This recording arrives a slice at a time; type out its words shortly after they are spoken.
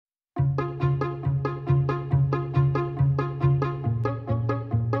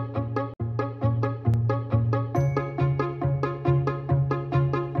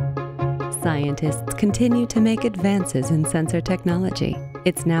Scientists continue to make advances in sensor technology.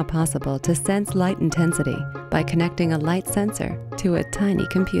 It's now possible to sense light intensity by connecting a light sensor to a tiny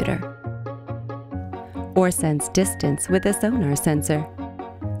computer, or sense distance with a sonar sensor,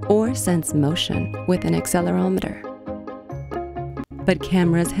 or sense motion with an accelerometer. But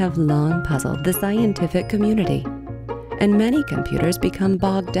cameras have long puzzled the scientific community, and many computers become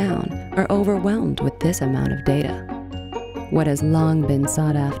bogged down or overwhelmed with this amount of data. What has long been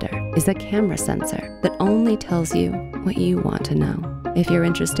sought after is a camera sensor that only tells you what you want to know. If you're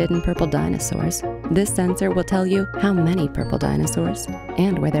interested in purple dinosaurs, this sensor will tell you how many purple dinosaurs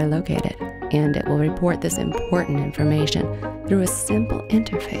and where they're located, and it will report this important information through a simple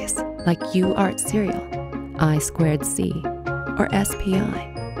interface like UART serial, I2C, or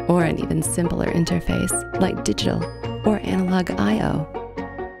SPI, or an even simpler interface like digital or analog I/O.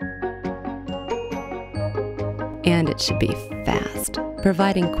 And it should be fast,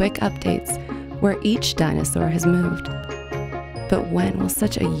 providing quick updates where each dinosaur has moved. But when will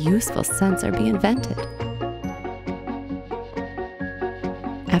such a useful sensor be invented?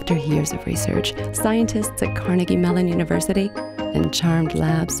 After years of research, scientists at Carnegie Mellon University and Charmed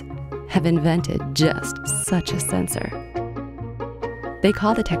Labs have invented just such a sensor. They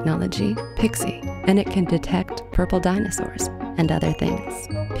call the technology Pixy, and it can detect purple dinosaurs and other things.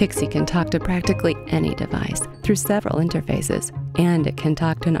 Pixy can talk to practically any device through several interfaces, and it can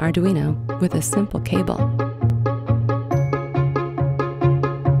talk to an Arduino with a simple cable.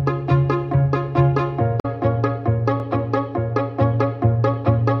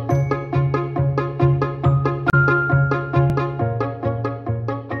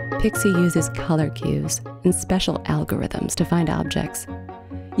 Pixy uses color cues and special algorithms to find objects.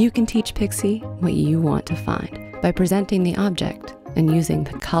 You can teach Pixy what you want to find by presenting the object and using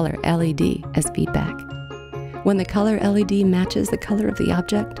the color LED as feedback. When the color LED matches the color of the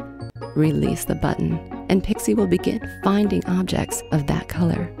object, release the button, and Pixy will begin finding objects of that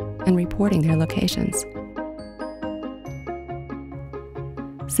color and reporting their locations.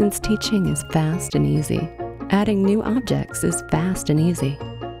 Since teaching is fast and easy, adding new objects is fast and easy.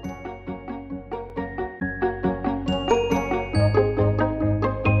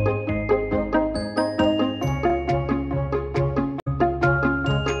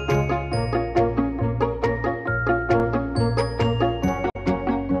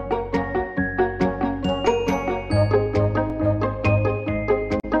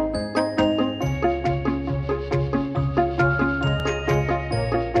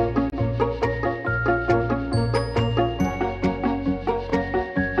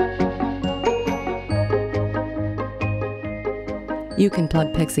 You can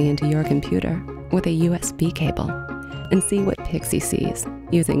plug Pixy into your computer with a USB cable and see what Pixy sees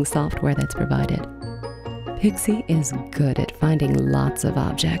using software that's provided. Pixy is good at finding lots of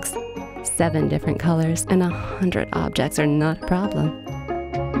objects. 7 different colors and 100 objects are not a problem.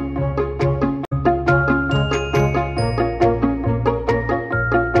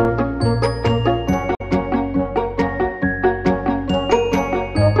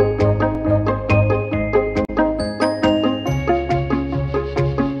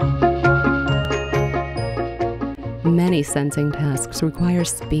 Many sensing tasks require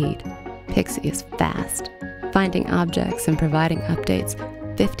speed. Pixy is fast, finding objects and providing updates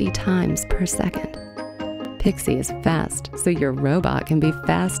 50 times per second. Pixy is fast, so your robot can be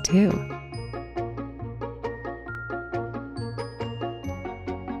fast too.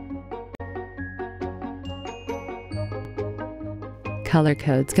 Color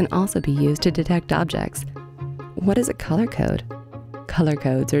codes can also be used to detect objects. What is a color code? Color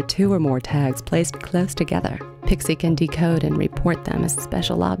codes are 2 or more tags placed close together. Pixy can decode and report them as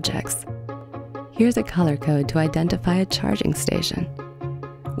special objects. Here's a color code to identify a charging station.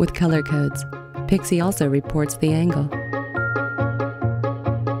 With color codes, Pixy also reports the angle.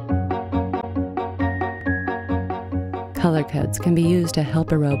 Color codes can be used to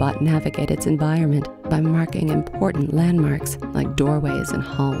help a robot navigate its environment by marking important landmarks like doorways and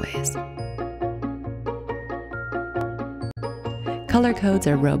hallways. Color codes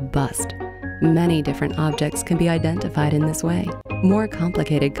are robust. Many different objects can be identified in this way. More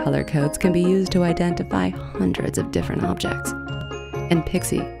complicated color codes can be used to identify hundreds of different objects. And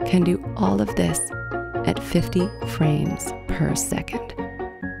Pixy can do all of this at 50 frames per second.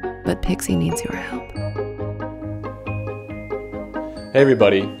 But Pixy needs your help. Hey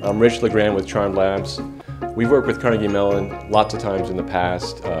everybody, I'm Rich LeGrand with Charmed Labs. We've worked with Carnegie Mellon lots of times in the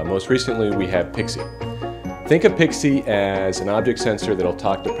past. Most recently we have Pixy. Think of Pixy as an object sensor that'll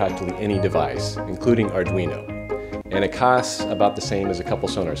talk to practically any device, including Arduino. And it costs about the same as a couple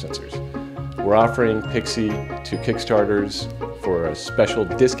sonar sensors. We're offering Pixy to Kickstarters for a special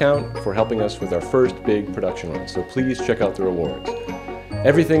discount for helping us with our first big production run. So please check out the rewards.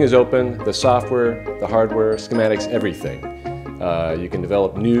 Everything is open, the software, the hardware, schematics, everything. You can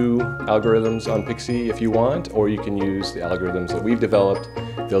develop new algorithms on Pixy if you want, or you can use the algorithms that we've developed.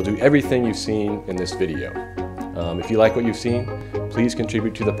 They'll do everything you've seen in this video. If you like what you've seen, please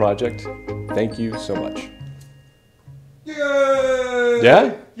contribute to the project. Thank you so much. Yay!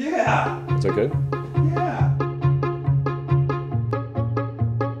 Yeah? Yeah! Is that good?